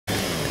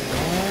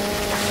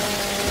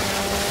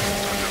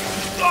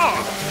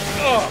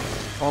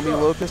Call me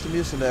Locust and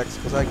Mucinex,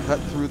 because I cut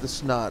through the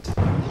snot.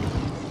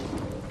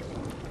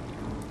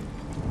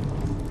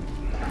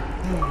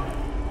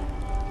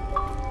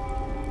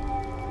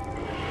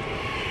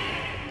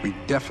 We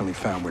definitely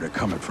found where they're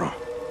coming from.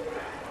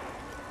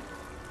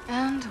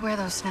 And where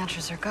those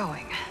snatchers are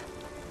going.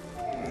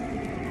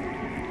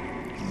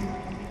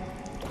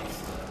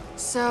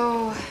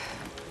 So,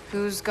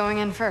 who's going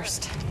in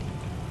first?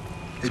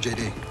 Hey,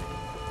 JD.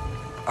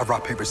 I'll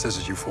rock, paper,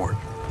 scissors you for it.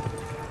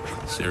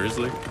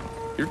 Seriously?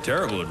 You're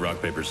terrible at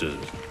rock, paper,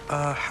 scissors.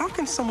 How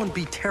can someone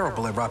be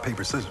terrible at rock,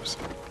 paper, scissors?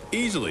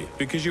 Easily,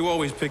 because you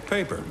always pick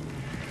paper.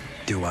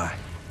 Do I?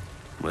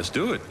 Let's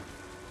do it.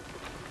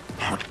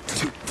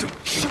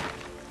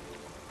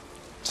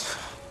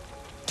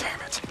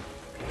 Damn it.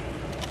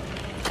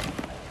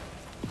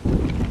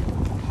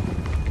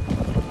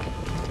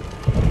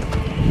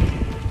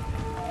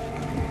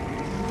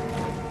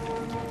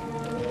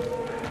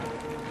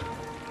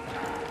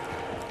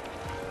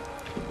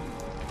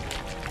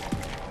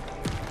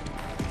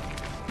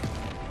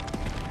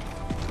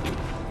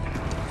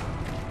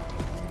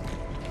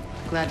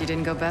 Glad you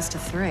didn't go best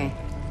of 3.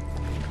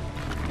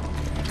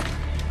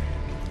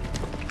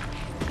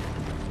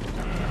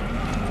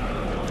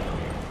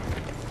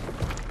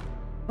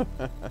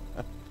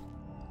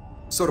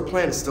 So the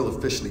plan is still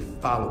officially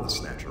follow the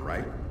Snatcher,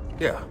 right?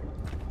 Yeah.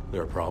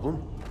 There a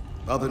problem?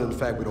 Other than the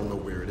fact we don't know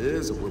where it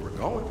is or where we're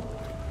going.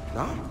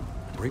 Nah,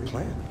 great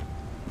plan.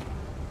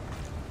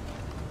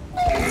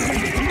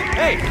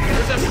 Hey,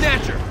 there's a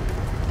Snatcher!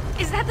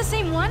 Is that the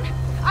same one?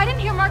 I didn't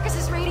hear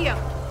Marcus's radio.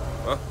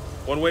 Huh?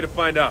 One way to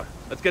find out.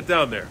 Let's get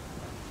down there.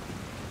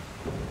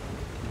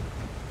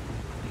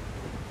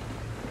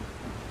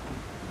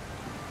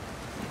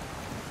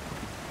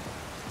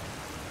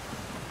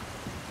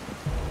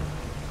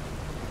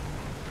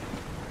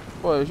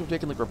 Boy, we should have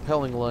taken like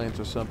repelling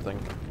lines or something.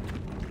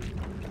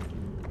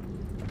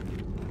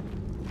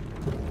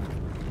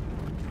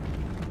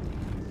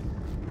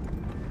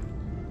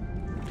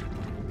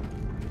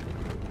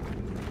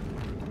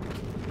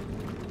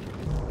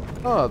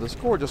 Ah, the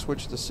score just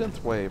switched to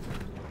synthwave.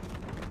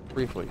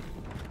 Briefly.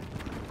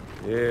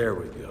 There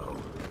we go.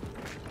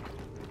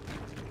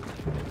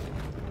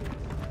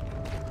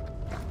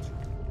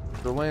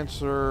 The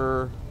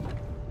Lancer,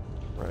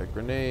 frag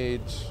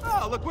grenades,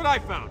 Oh, look what I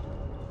found!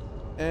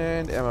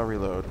 and ammo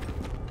reload.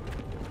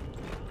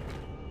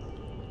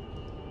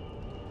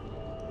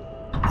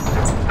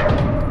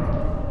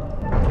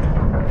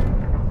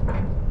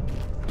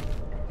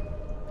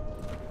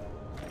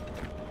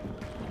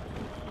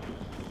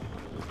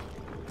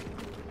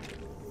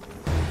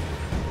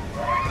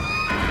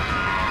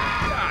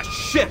 Ah,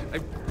 shit! I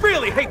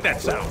really hate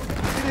that sound!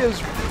 It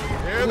is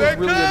really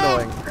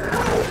annoying.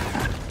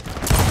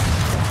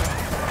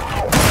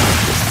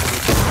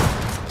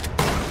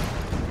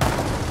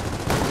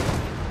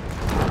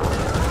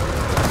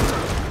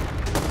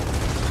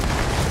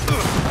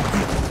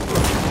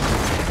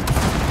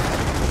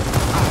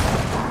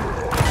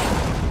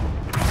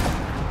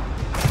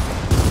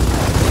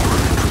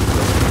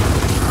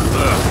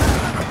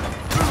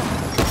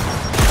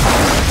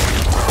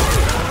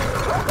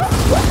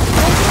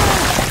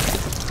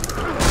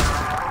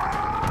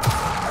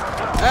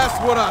 That's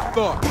what I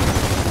thought.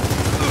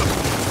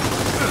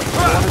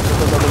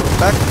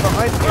 Back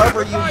behind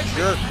cover, you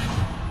jerk.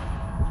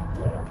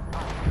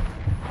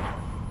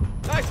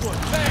 Nice one,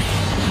 thanks!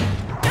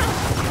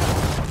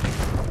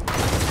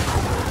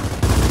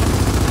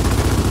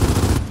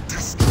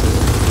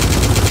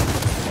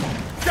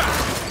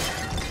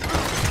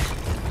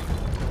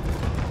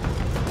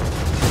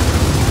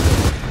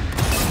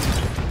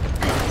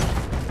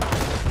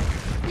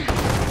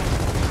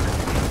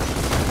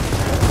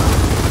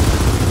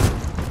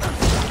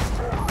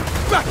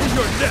 Back in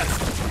your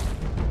nest!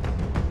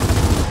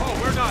 Oh,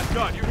 we're not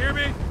done, you hear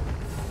me?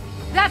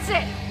 That's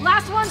it.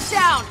 Last one's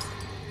down.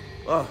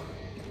 Oh,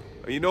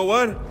 you know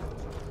what?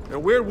 In a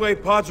weird way,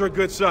 pods are a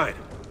good sign.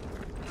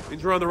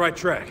 Means we're on the right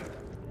track.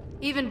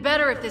 Even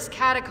better if this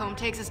catacomb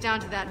takes us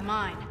down to that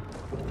mine.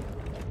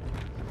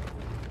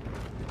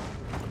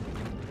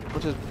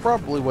 Which is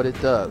probably what it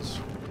does.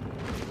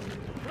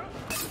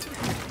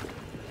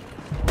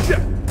 Shit!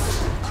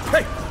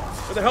 Hey!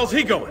 Where the hell's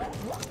he going?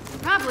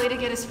 Probably to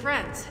get his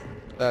friends.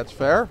 That's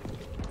fair.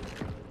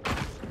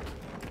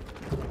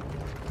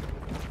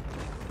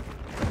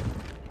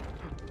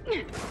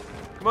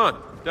 Come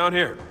on, down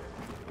here.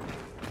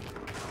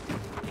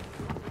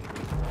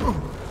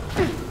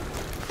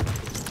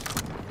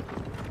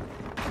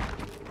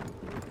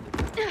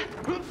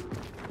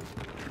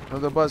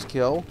 Another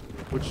buzzkill,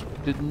 which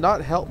did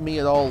not help me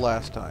at all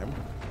last time.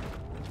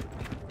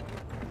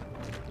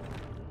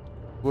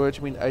 Which,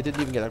 I mean, I didn't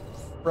even get a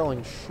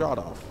thrilling shot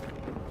off.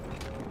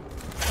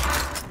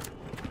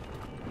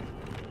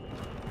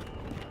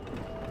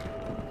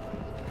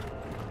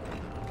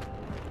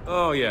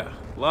 Oh yeah,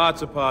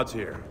 lots of pods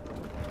here.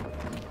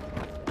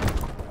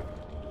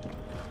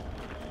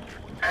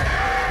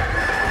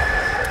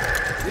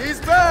 He's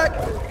back!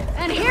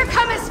 And here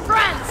come his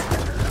friends.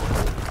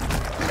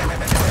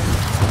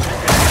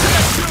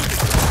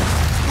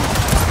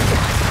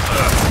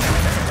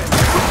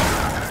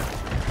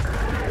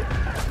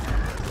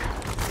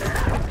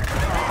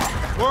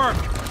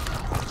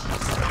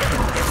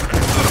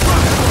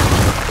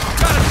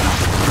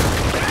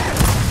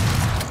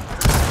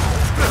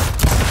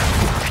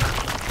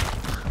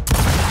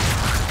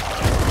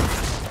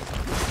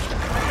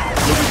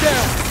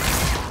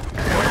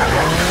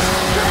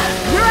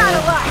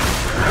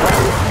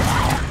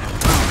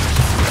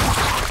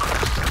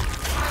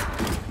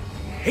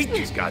 hate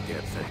these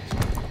goddamn things.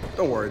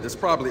 Don't worry, there's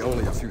probably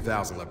only a few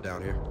thousand left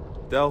down here.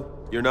 Del,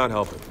 you're not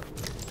helping.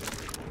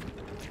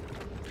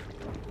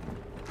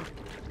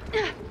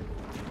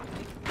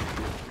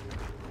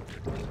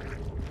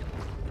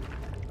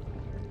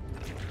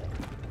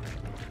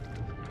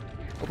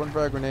 Open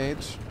frag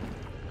grenades.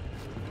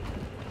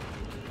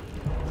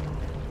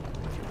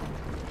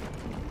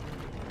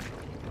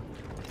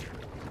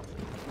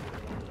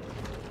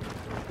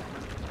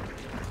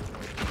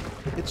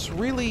 It's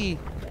really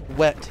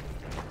wet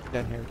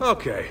down here.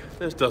 Okay,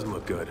 this doesn't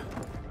look good.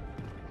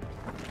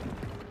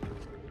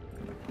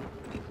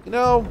 You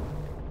know,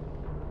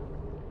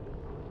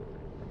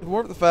 if it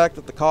weren't for the fact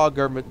that the COG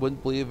government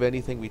wouldn't believe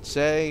anything we'd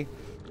say,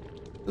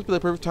 this would be the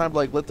perfect time to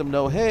like let them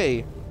know,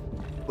 hey,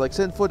 like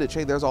send footage.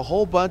 Hey, there's a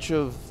whole bunch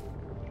of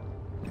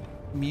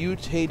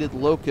mutated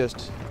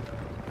locusts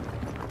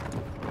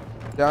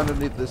down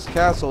underneath this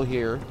castle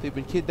here. They've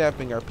been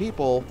kidnapping our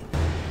people.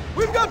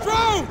 We've got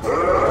drones!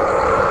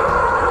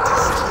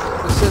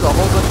 Let's send a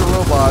whole bunch of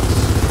robots.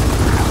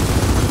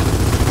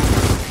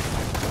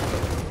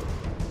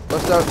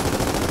 Bust out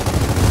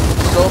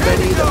so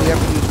many that we have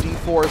to use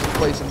D4s in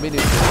place of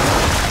minions.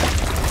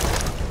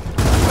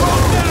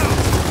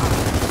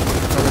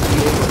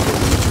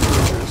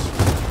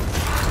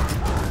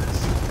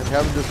 And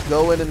have them just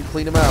go in and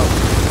clean them out.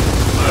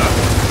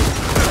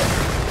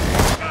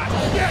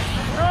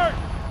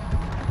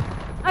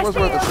 Was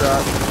worth a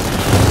shot.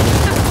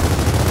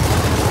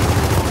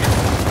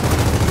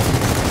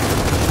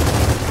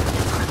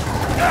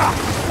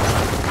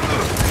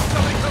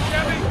 Somebody come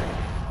get me!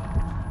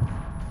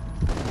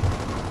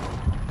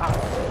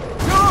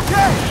 You're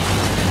okay!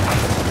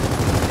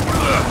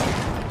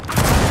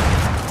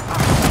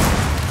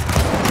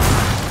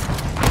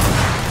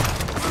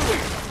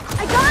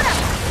 I got him!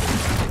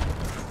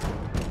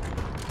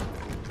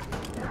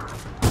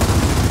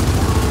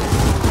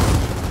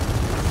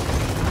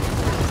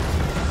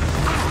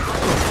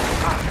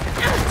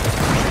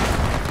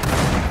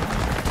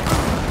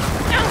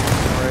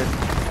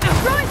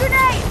 Throwing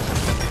grenade!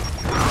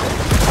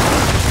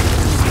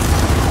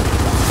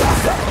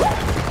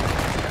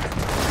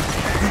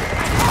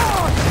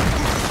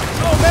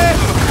 Oh man!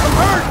 I'm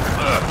hurt!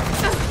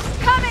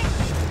 Coming!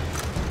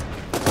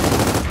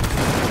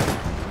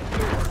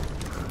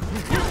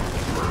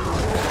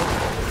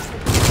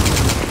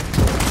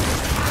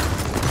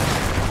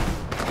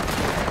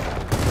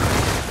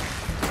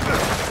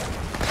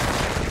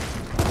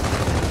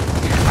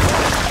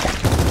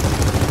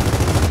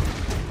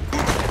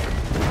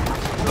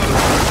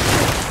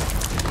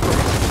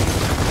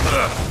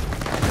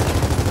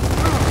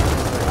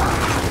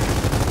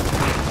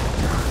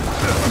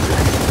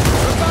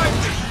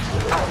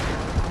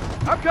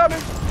 I'm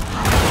coming!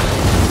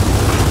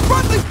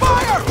 Friendly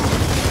fire!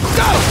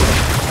 Go!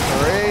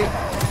 Alright.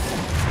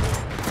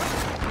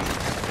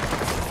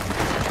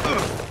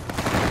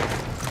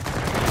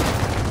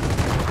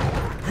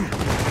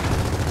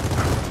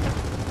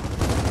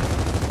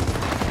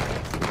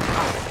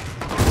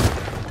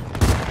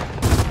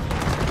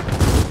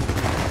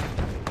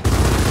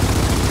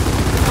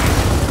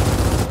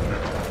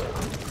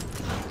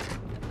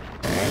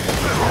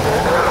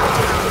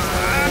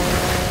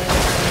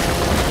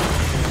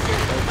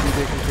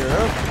 Taken care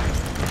of.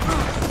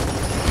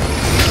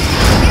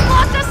 He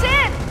locked us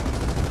in!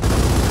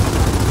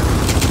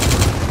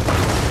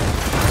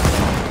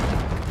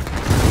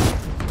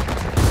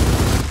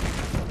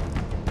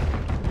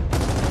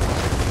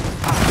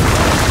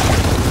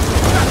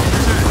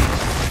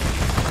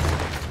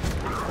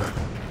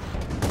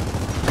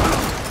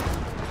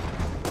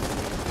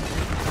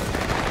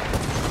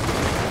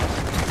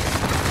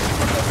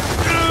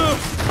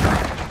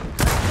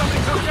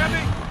 Somebody come get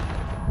me!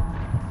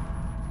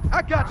 I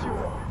got you!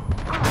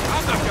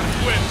 I'm not gonna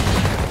quit!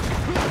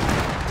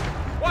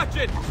 Watch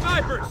it!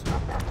 Snipers!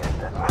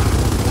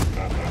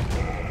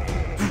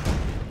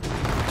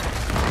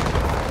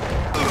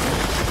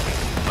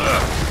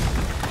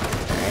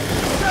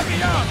 Check me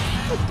out!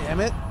 Oh, damn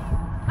it.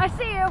 I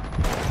see you.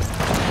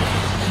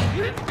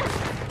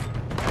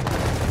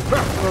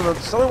 No,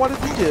 that's what I wanted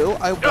to do.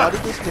 I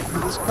wanted to stick to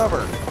this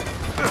cover.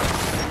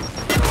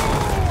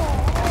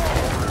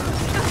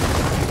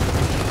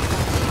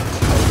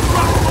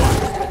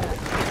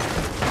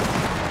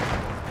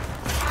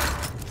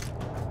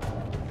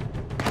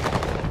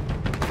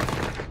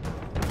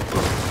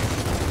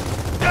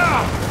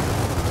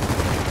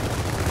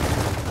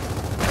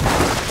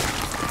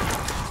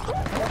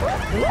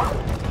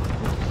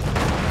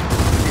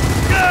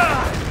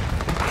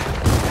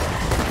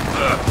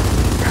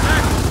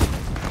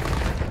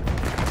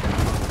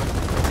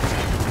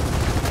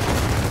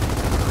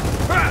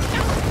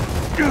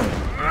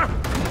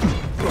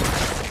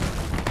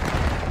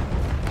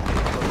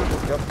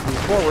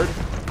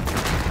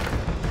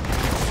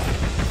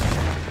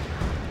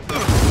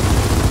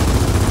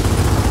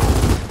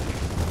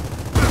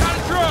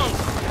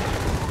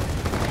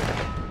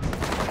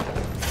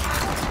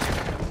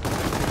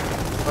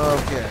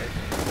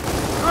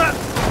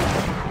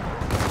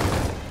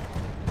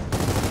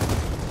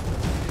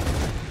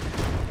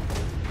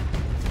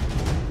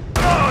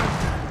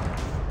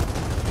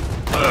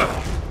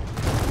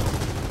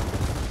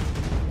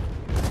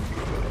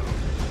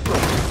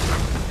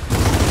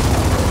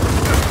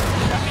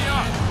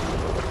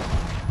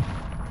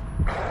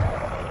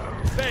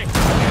 Thanks.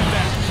 Get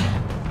that.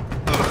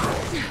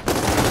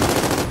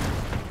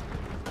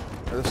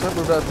 There's some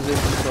moved out of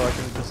position, so I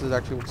can. This is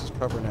actually what's his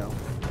cover now.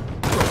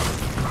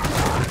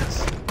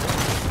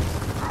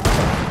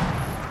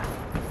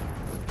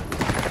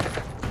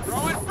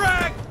 Throwing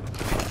frag!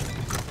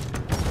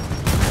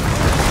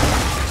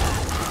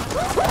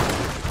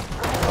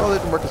 Oh, they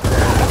can work his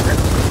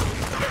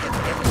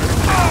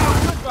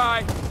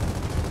Goodbye.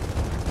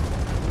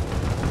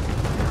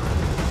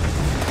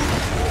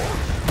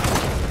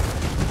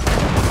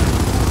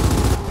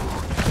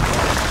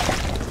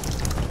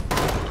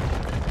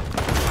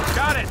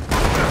 Got it.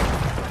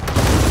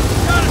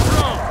 Got it,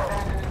 drone.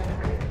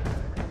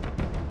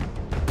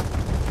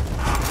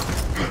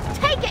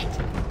 Take it!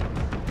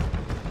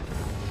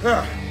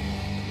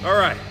 All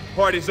right,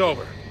 party's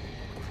over.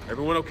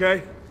 Everyone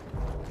okay?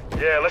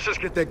 Yeah, let's just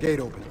get that gate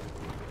open.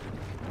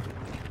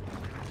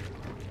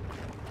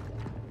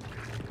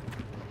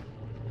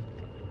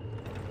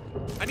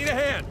 I need a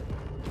hand.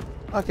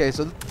 Okay,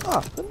 so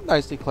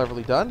nicely,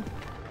 cleverly done.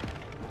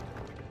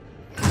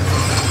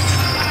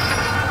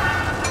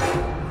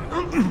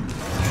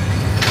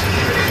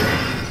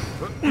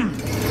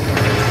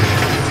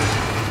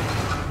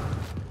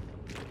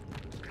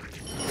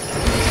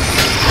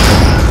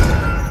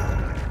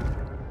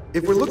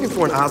 If we're looking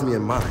for an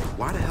Osmian mine,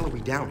 why the hell are we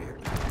down here?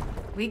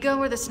 We go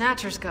where the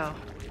Snatchers go.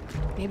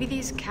 Maybe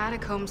these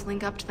catacombs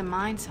link up to the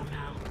mine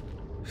somehow.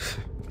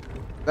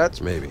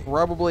 That's Maybe.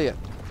 probably it.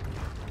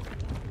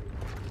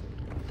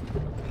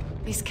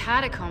 These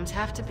catacombs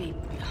have to be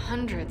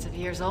hundreds of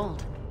years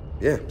old.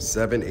 Yeah,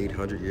 700,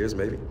 800 years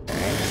maybe.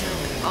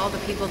 So, all the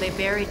people they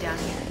buried down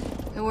here,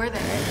 who were they?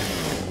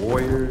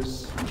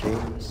 Warriors,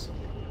 kings.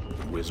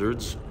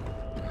 Wizards?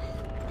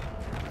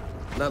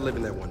 Not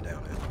living that one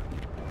down, Al.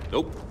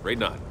 Nope, afraid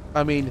not.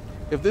 I mean,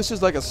 if this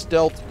is like a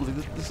stealth,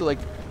 this is like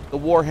the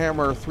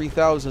Warhammer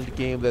 3000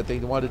 game that they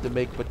wanted to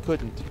make but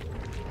couldn't,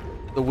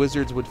 the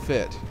wizards would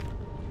fit.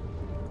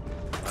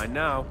 I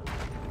know.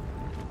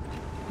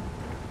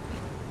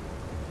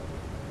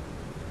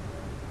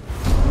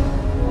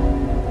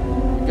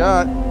 We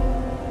got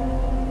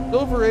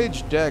Silver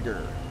Age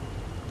dagger.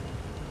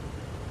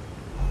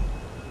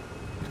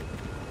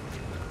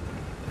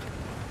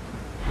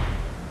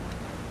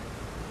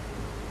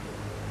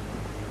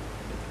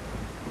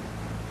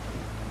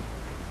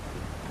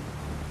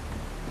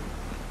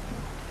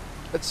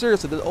 But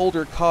seriously, the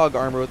older cog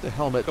armor with the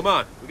helmet. Come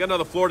on, we got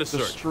another floor to The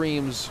search.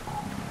 streams.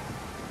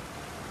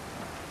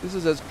 This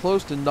is as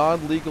close to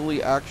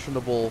non-legally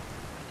actionable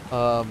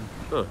Huh.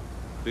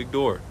 Big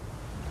door.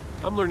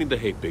 I'm learning to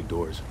hate big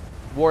doors.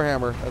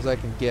 Warhammer as I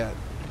can get.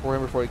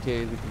 Warhammer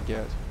 40k as we can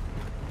get.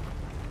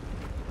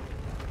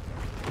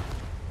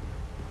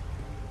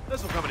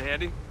 This will come in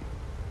handy.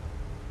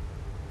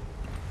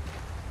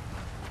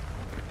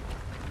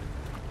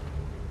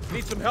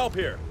 Need some help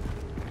here.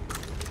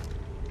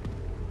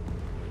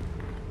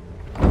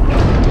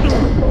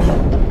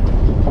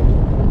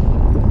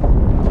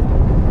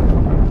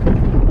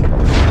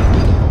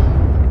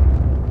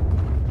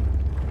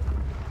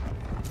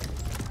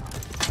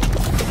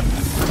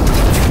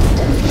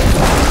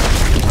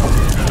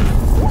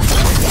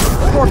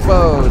 Torque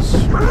bows!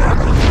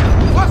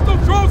 Hostile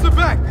drones are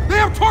back! They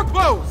have torque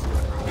bows!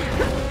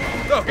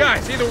 So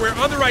guys, either we're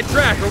on the right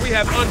track or we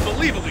have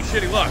unbelievably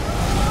shitty luck.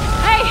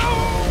 Hey!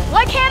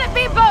 Why can't it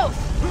be both?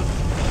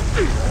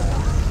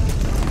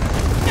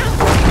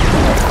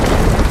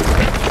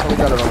 Oh, we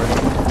got it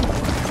already.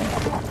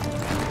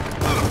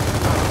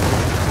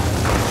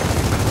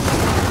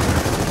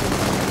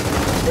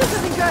 This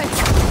isn't good.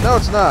 No,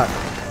 it's not.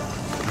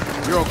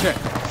 You're okay.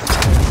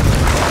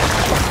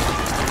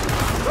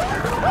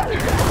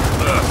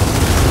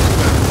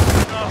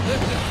 Oh,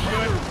 this is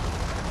good.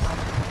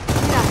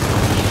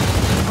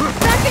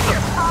 Back in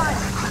your pod.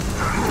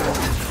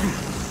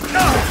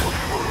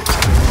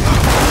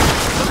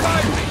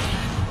 Revive me!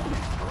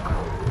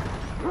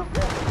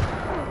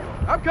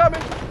 I'm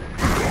coming!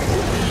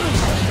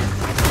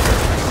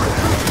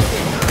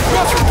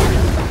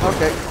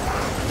 Okay.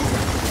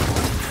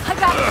 I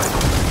got it.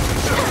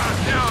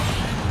 Now,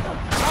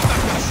 I'm not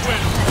gonna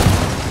swim.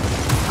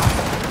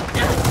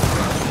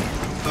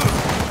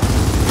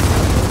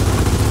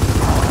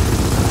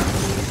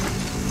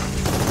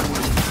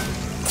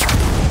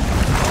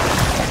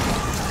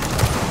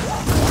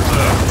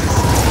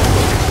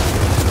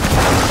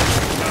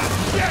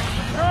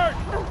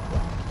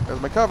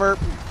 There's my cover.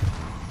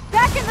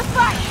 Back in the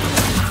fight.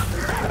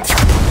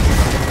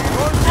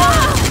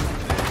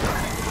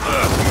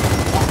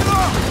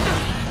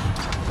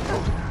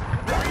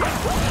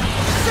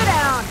 Sit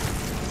down.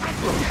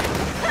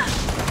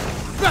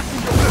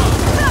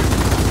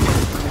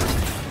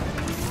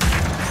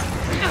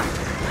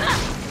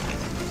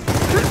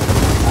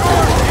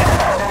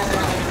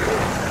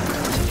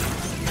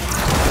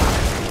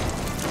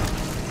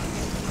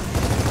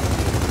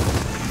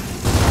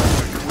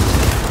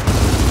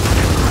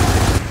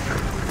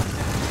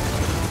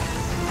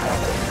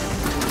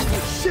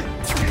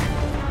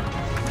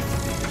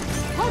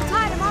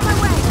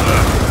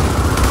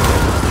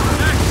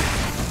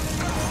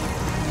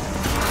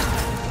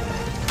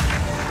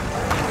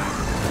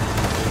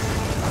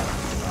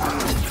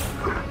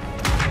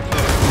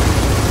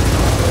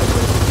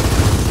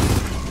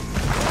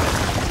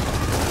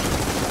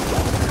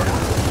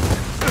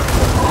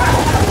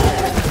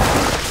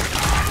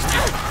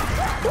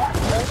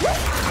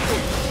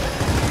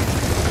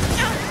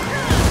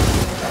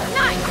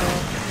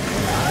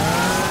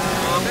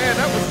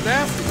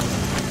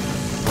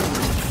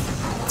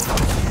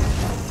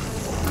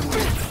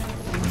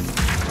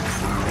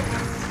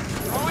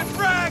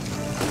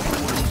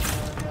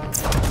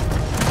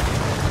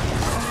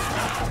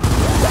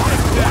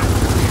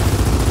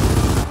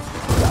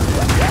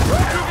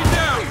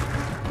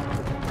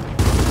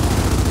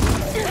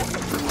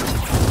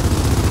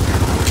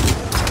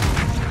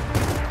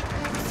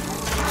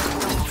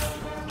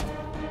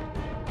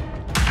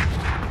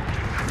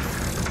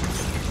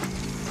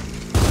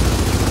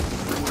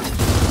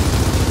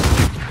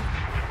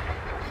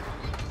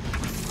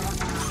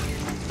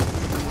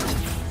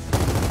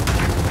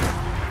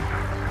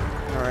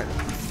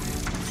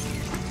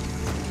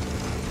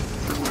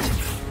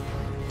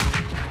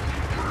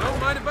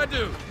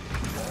 dude.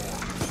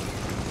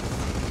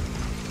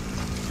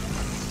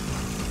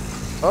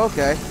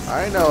 Okay,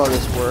 I know how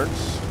this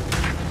works.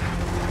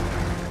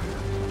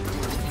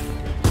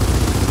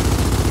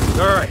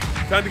 All right,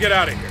 time to get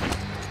out of here.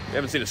 We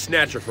haven't seen a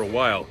snatcher for a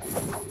while.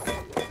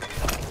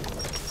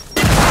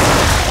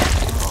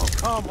 Oh,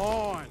 come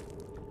on.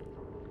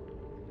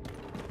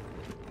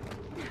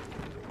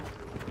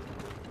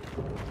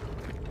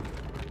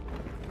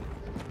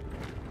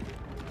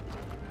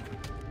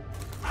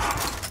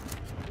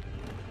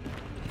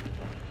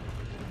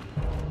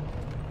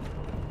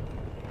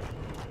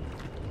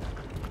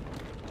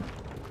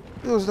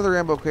 There's another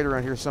ammo crate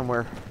around here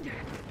somewhere.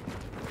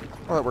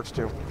 Oh, that works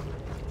too.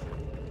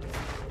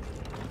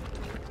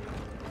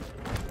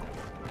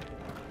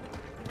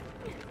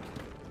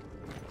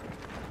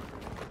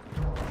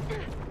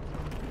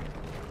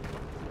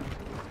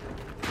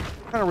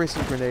 Kind of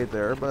wasted a grenade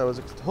there, but I was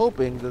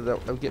hoping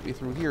that would get me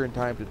through here in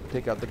time to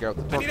take out the guy with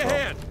the torch. I need a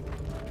hand.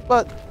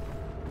 But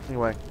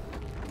anyway,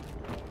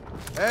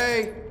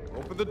 Hey,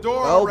 open the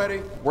door well,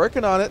 already.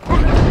 working on it.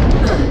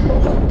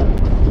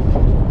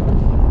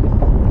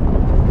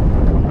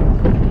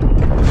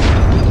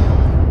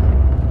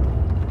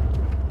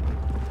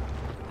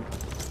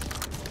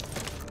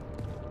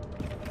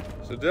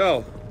 So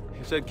Del,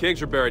 you said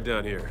kings are buried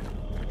down here.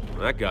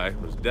 Well, that guy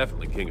was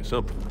definitely king of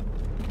something.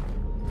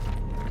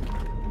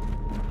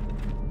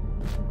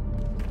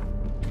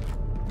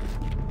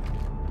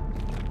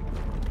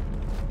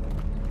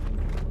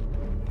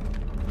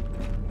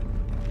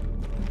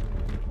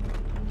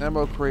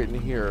 Ammo crate in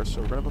here,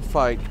 so we're gonna have a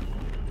fight.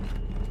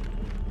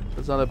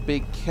 It's not a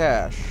big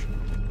cache.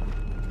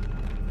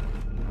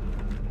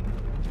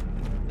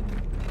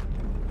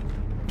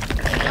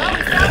 Oh,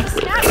 we found the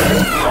snatcher!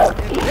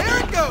 And there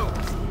it goes.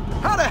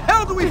 How the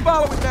hell do we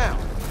follow it now?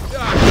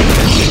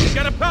 He's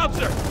got a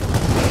pouncer!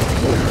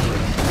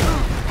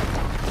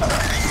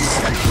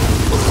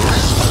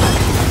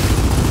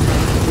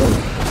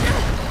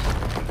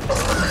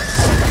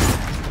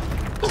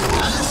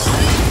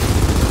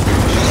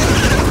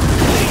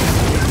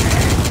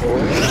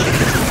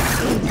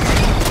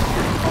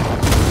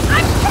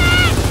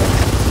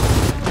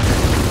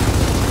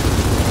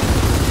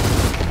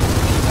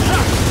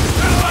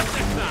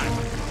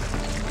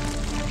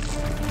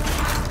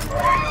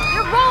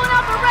 They're rolling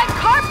out the red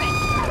carpet!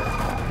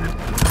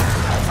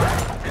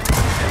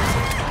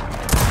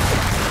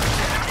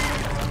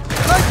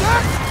 Like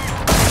that?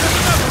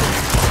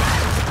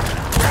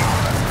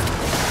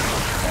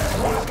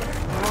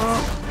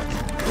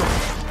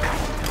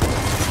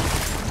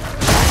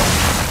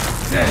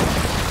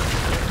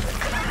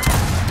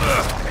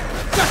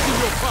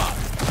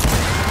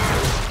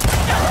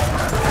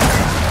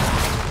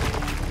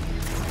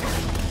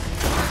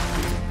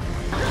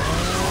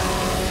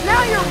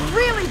 Now you're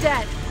really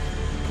dead!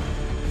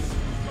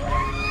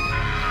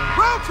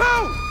 Round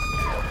two!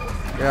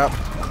 Yep.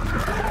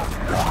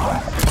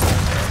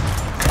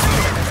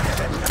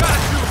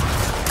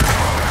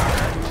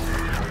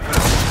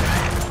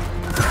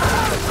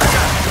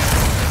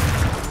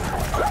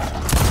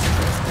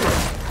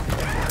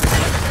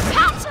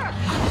 Pouncer!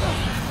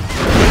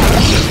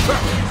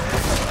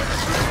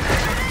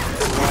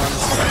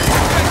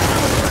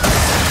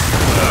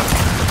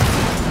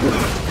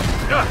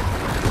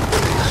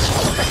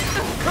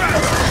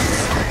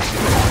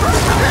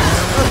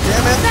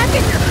 Damn it! Back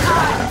in your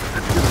car!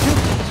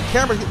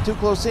 Camera's getting too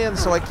close in,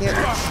 so I can't.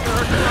 Nice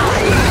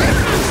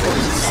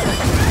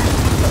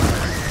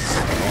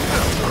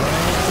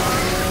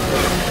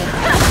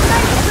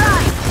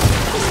try!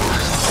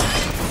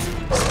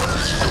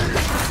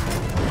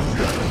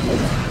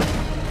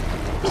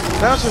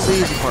 Bounce is the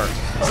easy part.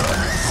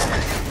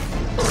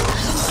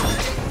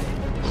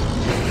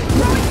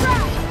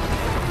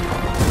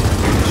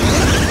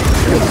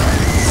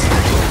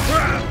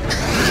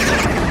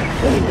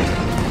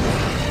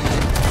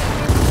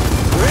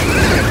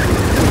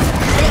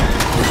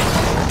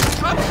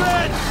 Throwing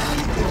frag!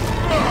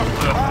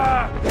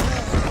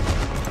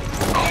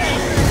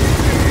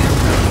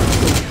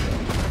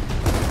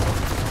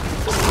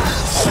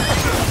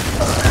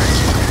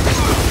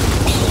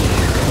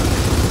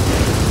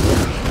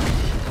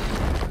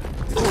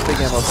 Big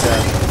ammo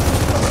cache.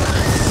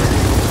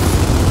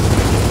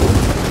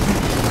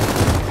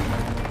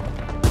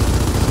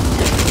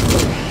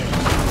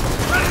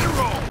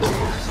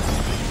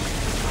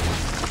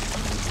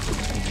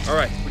 All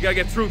right, we gotta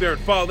get through there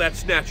and follow that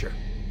snatcher.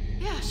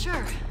 Yeah,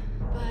 sure.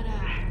 But,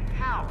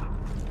 how?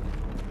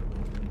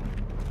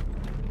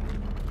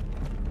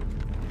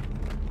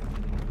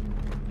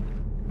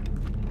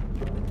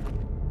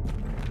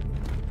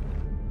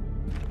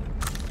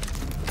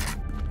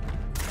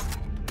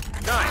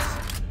 Nice.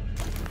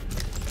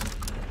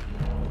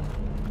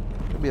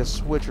 Maybe a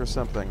switch or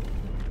something.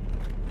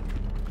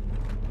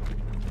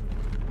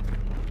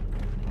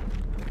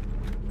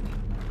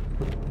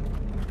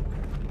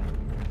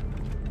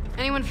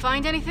 Anyone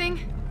find anything?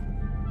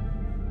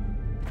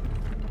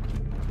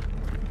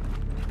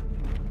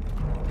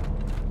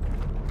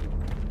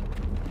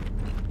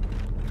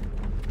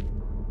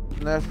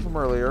 Knife from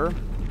earlier.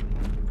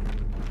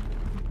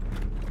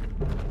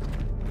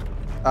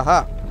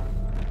 Aha.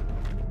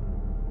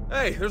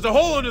 Hey, there's a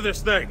hole under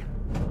this thing.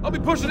 I'll be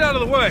pushing it out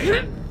of the way.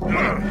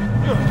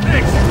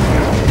 Thanks.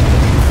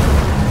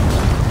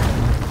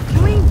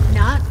 Can we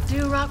not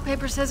do rock,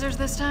 paper, scissors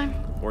this time?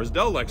 Or as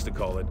Dell likes to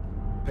call it,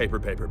 paper,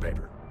 paper,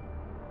 paper.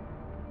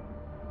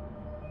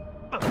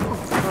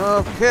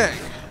 Okay.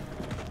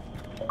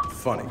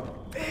 Funny.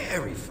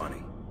 Very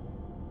funny.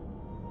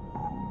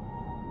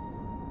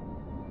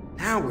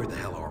 Now where the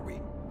hell are we?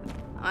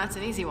 Oh, that's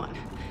an easy one.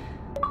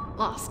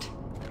 Lost.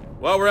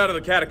 Well, we're out of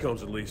the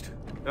catacombs at least.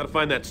 Gotta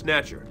find that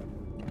snatcher.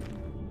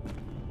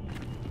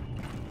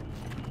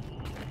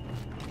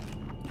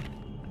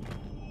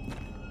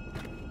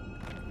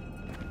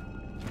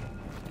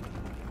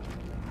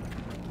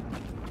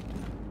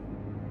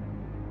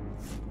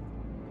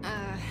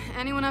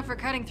 Anyone up for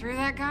cutting through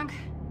that gunk?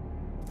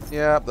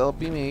 Yeah, that'll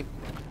be me.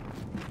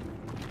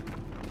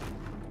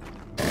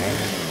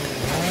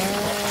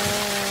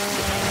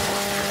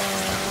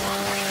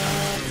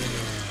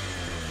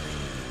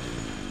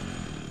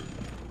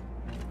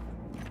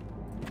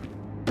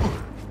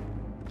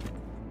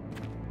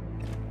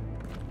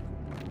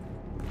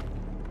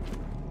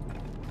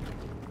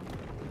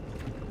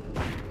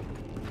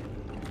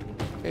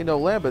 Ain't no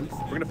lambing.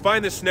 We're gonna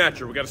find this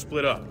snatcher. We gotta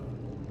split up.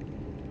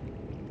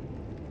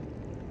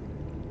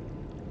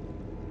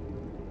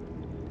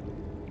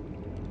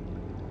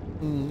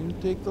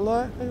 Take the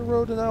high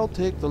road and I'll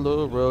take the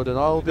low road and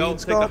I'll be in Don't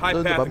take the high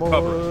Scotland path by and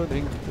cover.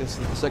 morning. This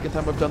is the second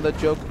time I've done that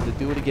joke. I'm gonna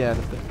do it again.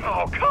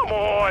 Oh, come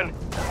on!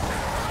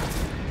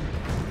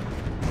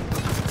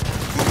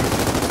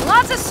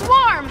 Lots of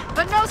swarm,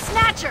 but no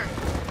snatcher.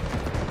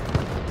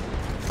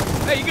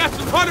 Hey, you got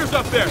some hunters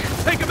up there!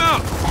 Take them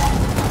out!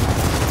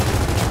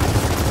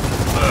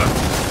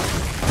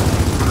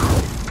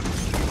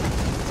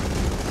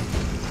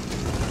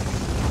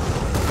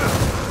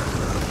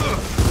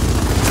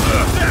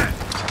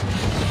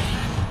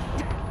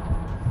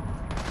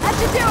 That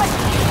should do it.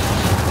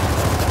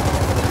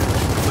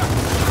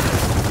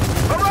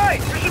 All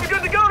right! We should be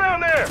good to go down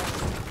there!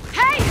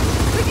 Hey,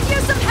 we could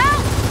use some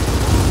help.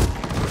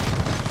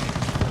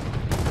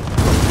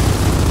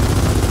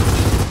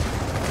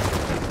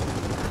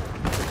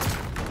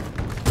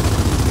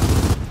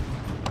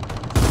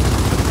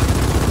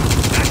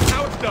 That's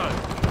how it's done!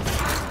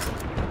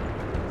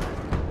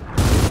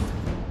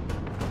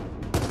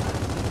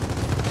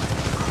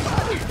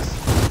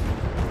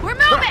 We're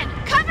moving.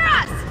 Cover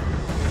us.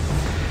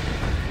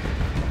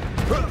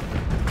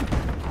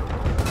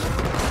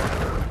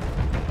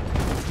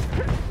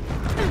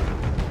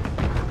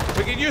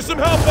 We can use some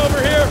help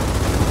over here!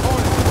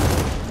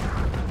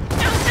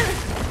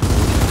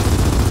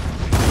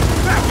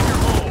 Back in your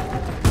hole!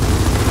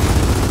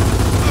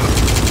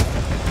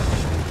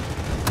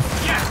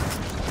 Yes!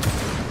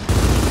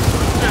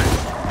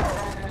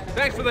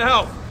 Thanks for the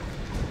help!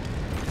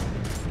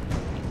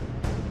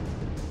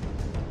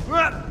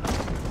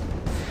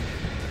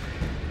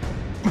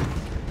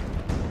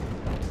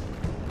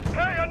 Hey,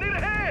 I need a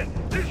hand!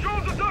 These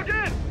drones are dug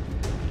in!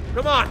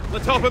 Come on,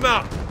 let's help him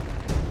out!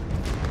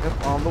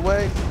 Yep, on the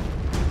way.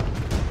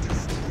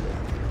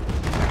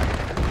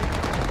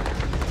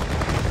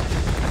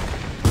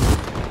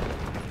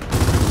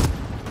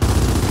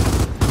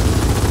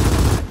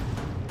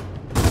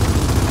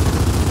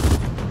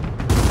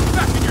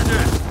 Back in your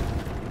nest!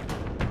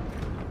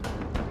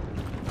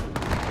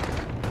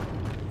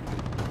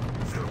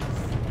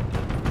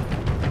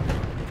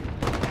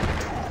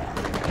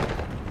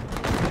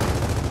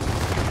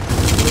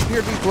 It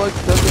appeared to be plugged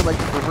to like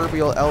the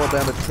proverbial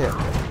Alabama tip.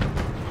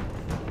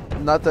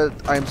 Not that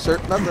I'm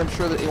certain, not that I'm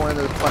sure that anyone on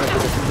the planet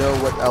would know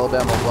what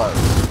Alabama was,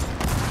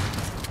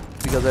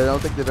 because I don't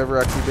think they've ever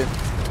actually been.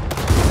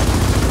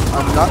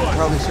 I'm not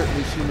probably certain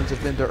these humans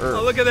have been to Earth.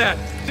 Oh, look at that!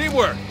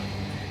 Teamwork!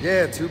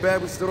 Yeah, too bad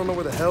we still don't know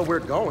where the hell we're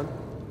going.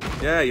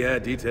 Yeah,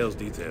 details,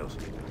 details.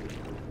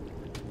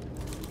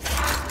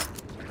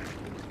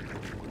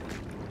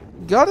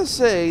 Gotta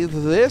say,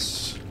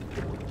 this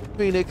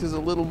Phoenix is a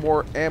little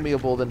more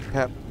amiable than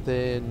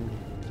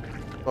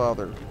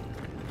Father.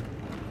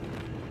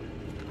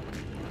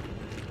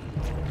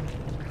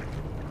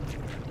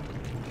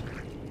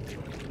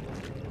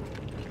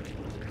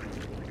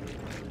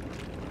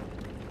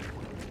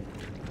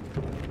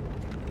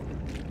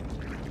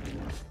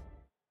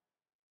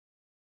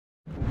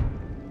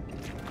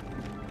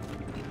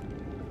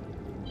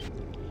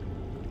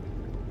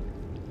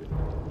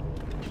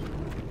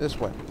 This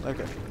way.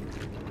 Okay.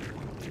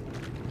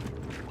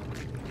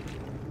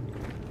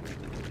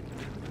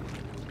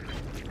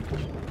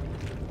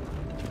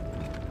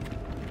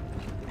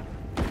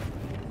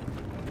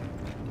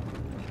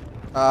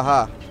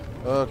 Aha.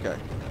 Okay.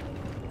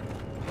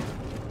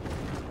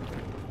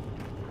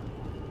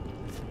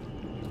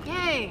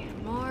 Yay,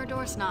 more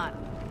door snot.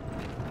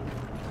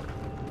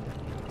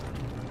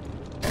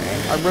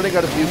 I'm running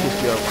out of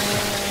useless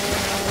jokes.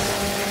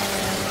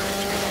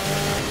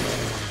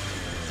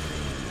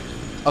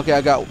 Okay,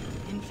 I got.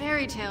 In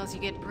fairy tales, you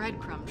get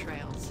breadcrumb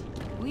trails.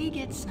 We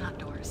get snot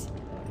doors.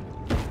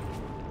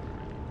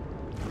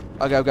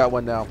 Okay, I've got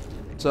one now.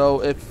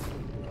 So if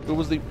It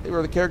was the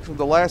character from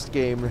the last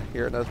game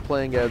here, and I was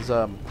playing as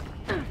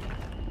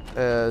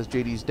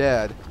JD's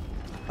dad.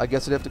 I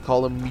guess I'd have to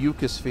call him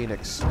Mucus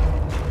Phoenix.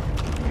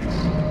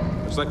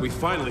 Looks like we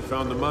finally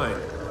found the mine.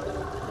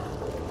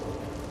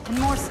 And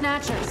more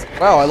snatchers.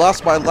 Wow, I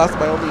lost my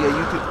only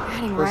YouTube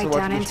Heading person right down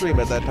watching the into stream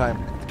it. at that time.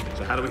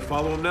 So how do we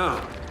follow him now?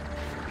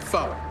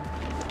 Follow.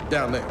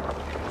 Down there.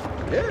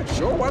 Yeah,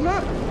 sure, why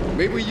not?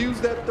 Maybe we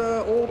use that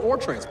old ore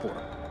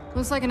transporter.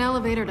 Looks like an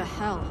elevator to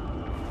hell.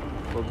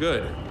 Well,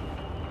 good.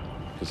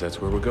 Because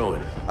that's where we're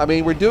going. I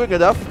mean, we're doing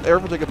enough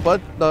everything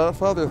but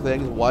other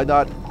things. Why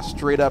not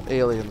straight up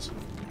aliens?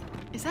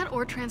 Is that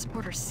ore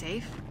transporter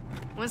safe?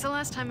 When's the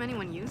last time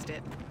anyone used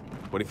it?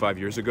 25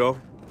 years ago,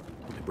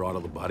 they brought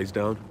all the bodies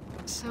down.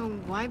 So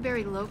why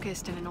bury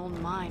Locust in an old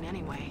mine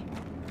anyway?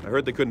 I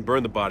heard they couldn't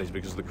burn the bodies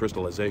because of the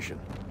crystallization.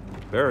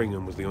 Burying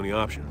them was the only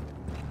option.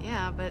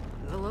 Yeah, but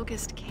the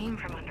Locust came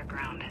from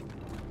underground.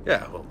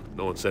 Yeah, well,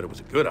 no one said it was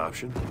a good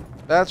option.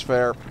 That's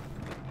fair.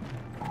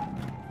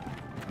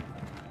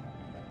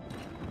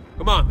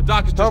 Come on, the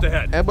dock is just Oh,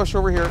 ahead. ambush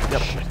over here.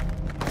 Yep.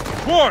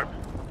 Swarm!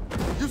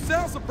 You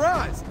sound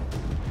surprised.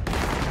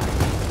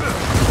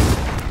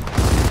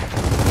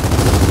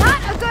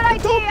 Not a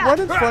good Don't idea! run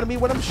in front of me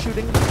when I'm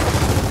shooting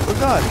a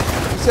gun.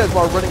 He says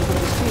while running from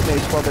his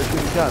teammates while they're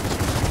shooting guns.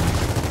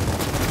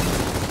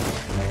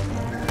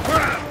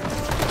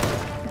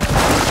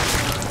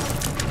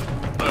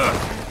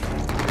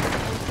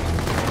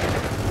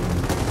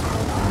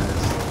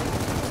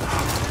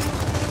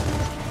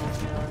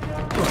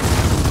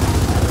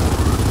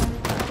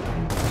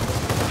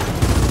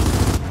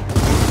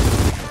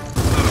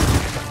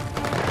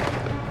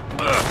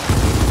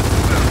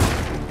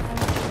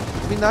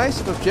 It'd be nice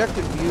if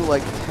objective view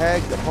like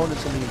tagged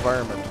opponents in the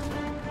environment.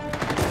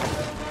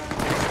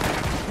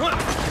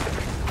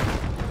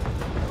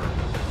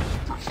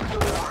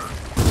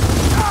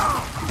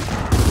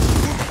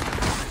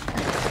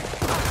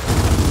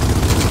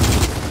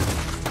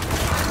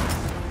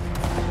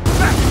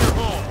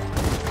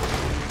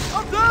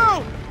 I'm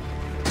down!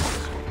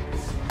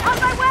 On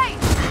my way!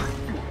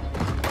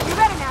 You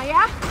ready now,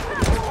 yeah?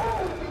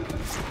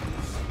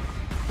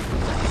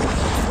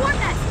 Swarm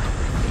nest!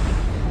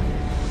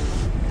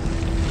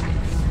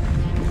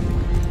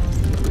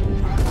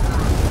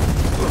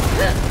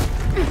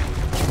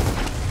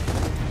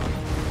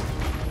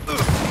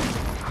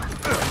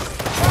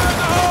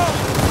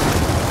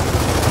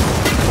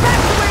 Back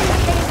to where you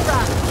came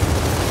from!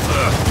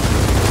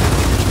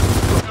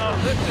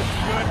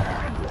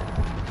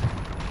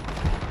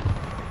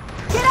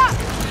 Get up!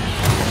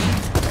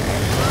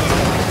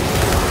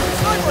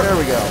 There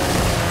we go.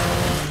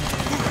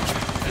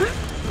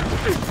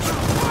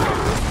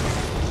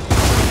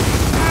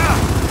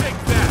 Take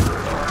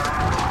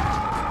that!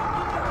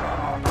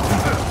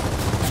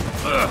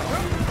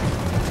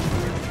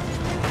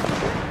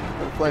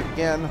 Flank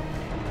again.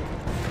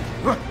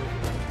 Nice!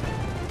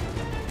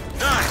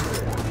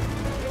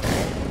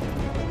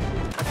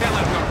 I can't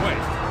let him go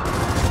waste.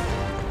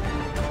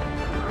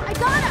 I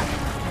got him!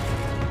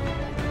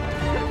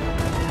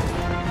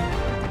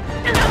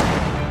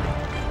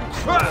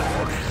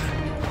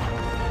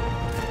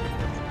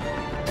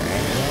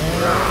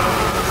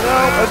 No,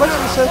 I'd like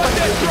to say if I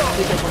can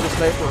take up on the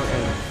sniper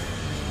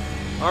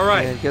and All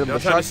right, And get him now a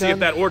time to see if shotgun.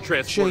 that ore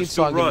transporter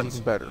still chainsaw is runs.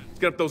 even better. Let's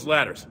get up those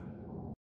ladders.